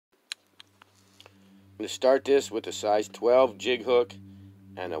going to start this with a size 12 jig hook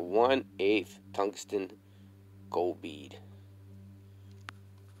and a 1/8 tungsten gold bead.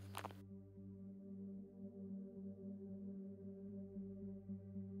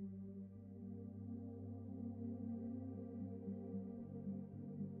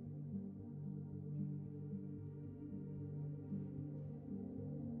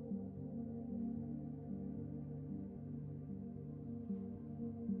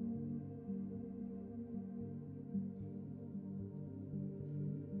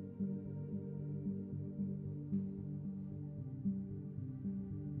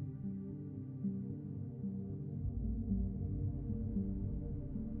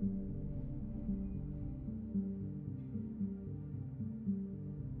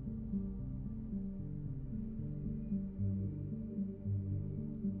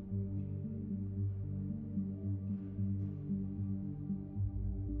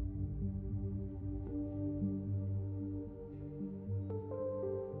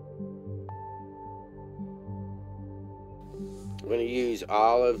 I'm going to use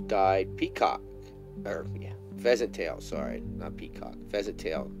olive dyed peacock, or yeah, pheasant tail, sorry, not peacock, pheasant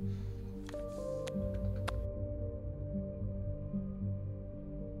tail.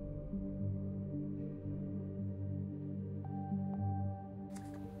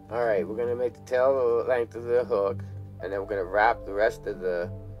 Alright, we're going to make the tail the length of the hook, and then we're going to wrap the rest of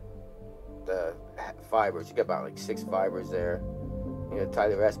the fibers. You got about like 6 fibers there. You're going to tie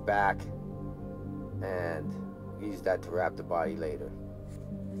the rest back and use that to wrap the body later.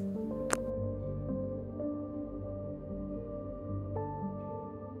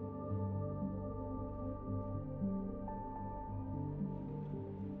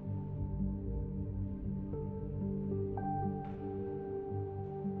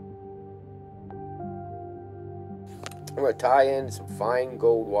 I'm going to tie in some fine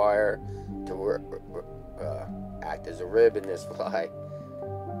gold wire to act as a rib in this fly.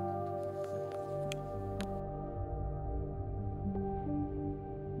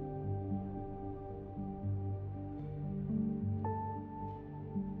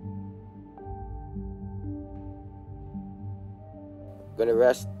 I'm going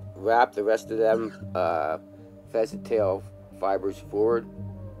to wrap the rest of them pheasant tail fibers forward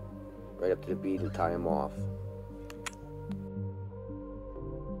right up to the bead and tie them off.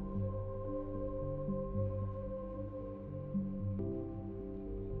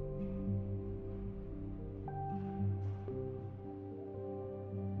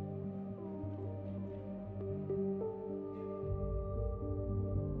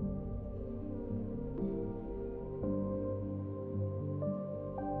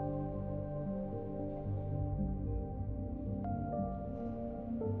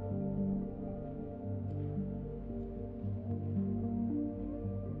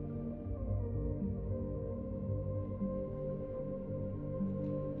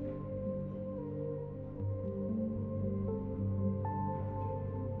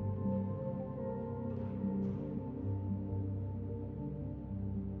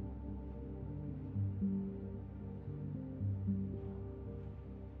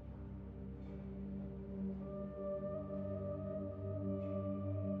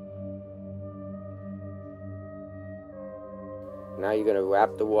 Now you're going to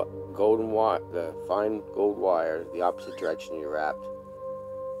wrap the the fine gold wire the opposite direction you wrapped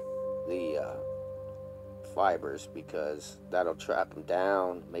the fibers, because that'll trap them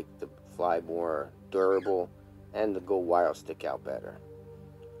down, make the fly more durable, and the gold wire will stick out better.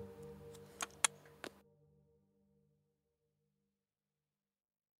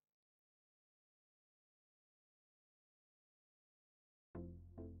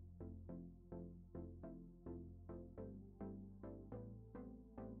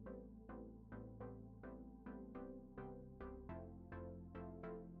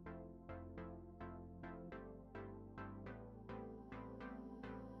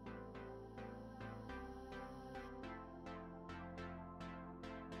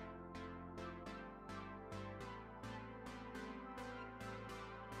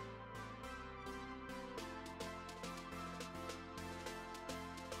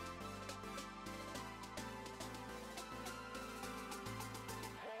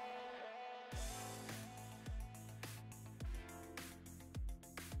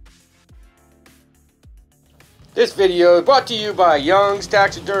 This video is brought to you by Young's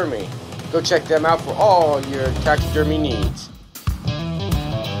Taxidermy. Go check them out for all your taxidermy needs.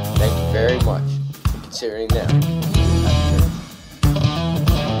 Thank you very much for considering them.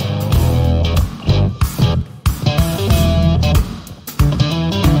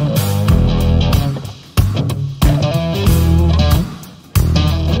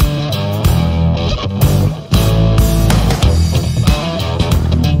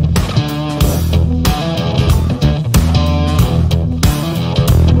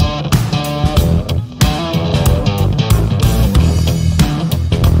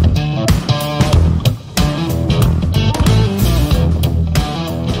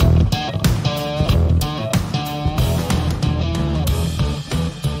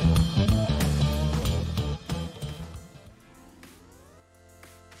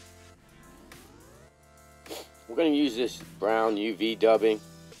 We're going to use this brown UV dubbing,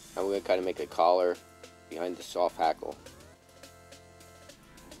 and we're going to kind of make a collar behind the soft hackle.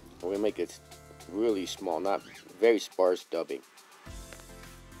 We're going to make it really small, not very sparse dubbing.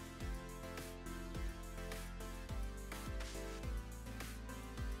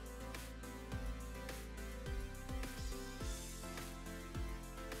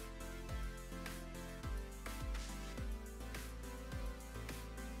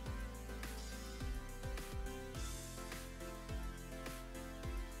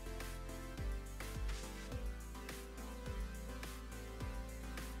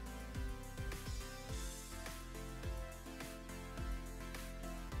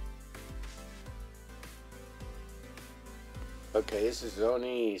 Okay, this is the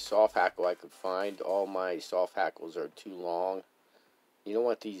only soft hackle I could find. All my soft hackles are too long. You don't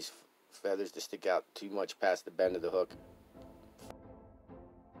want these feathers to stick out too much past the bend of the hook.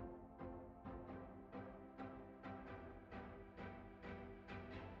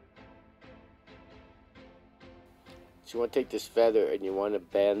 So you want to take this feather and you want to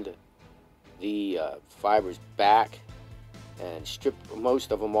bend the fibers back and strip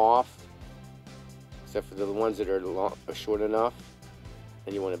most of them off, except for the ones that are short enough.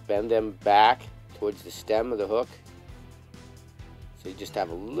 And you want to bend them back towards the stem of the hook. So you just have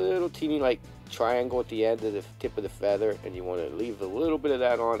a little teeny like triangle at the end of the tip of the feather, and you want to leave a little bit of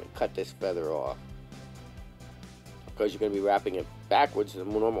that on and cut this feather off, because you're going to be wrapping it backwards to the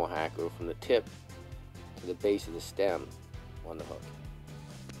normal hackle from the tip to the base of the stem on the hook.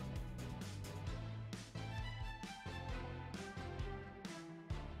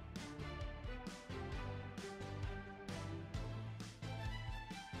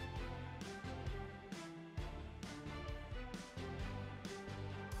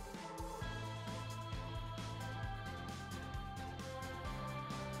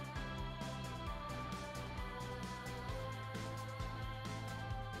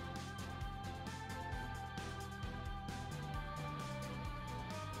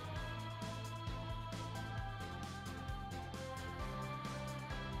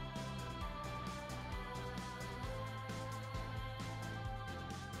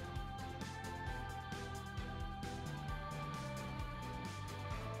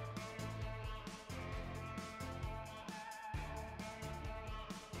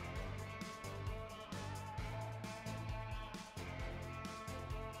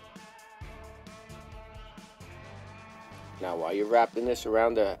 Now, while you're wrapping this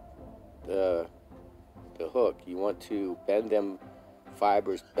around the hook, you want to bend them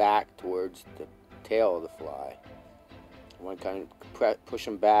fibers back towards the tail of the fly. You want to kind of push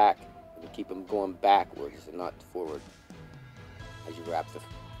them back and keep them going backwards and not forward as you wrap the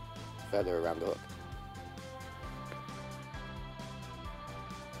feather around the hook.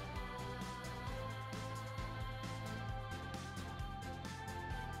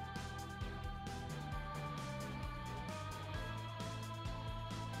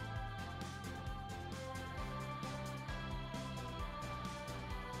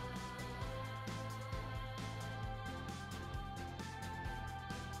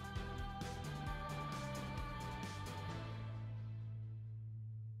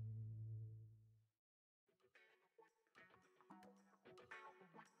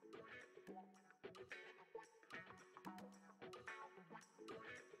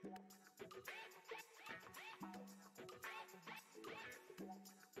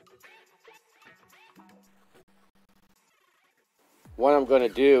 What I'm going to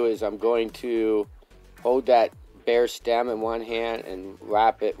do is I'm going to hold that bare stem in one hand and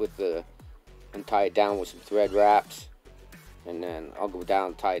wrap it with and tie it down with some thread wraps, and then I'll go down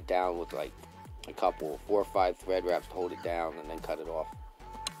and tie it down with like a couple, 4 or 5 thread wraps to hold it down, and then cut it off.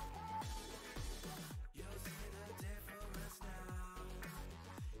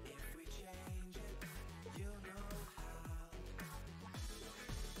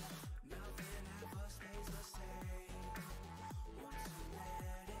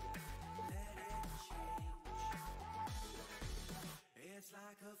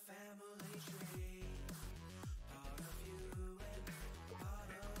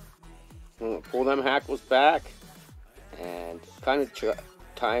 Pull them hackles back and kind of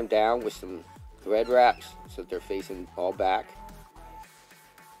tie them down with some thread wraps so that they're facing all back.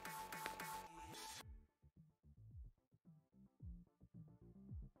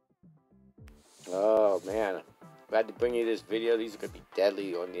 Oh man, glad to bring you this video. These are going to be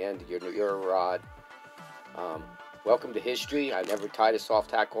deadly on the end of your Euro rod. Welcome to history. I never tied a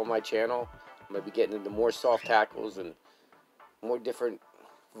soft hackle on my channel. I'm going to be getting into more soft hackles and more different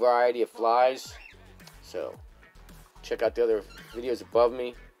variety of flies. So check out the other videos above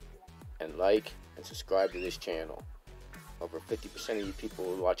me and like and and subscribe to this channel. Over 50% of you people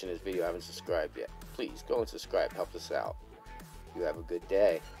who are watching this video haven't subscribed yet. Please go and subscribe, help us out. You have a good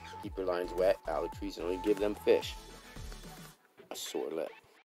day. Keep your lines wet, out of trees, and only give them fish a sore lip.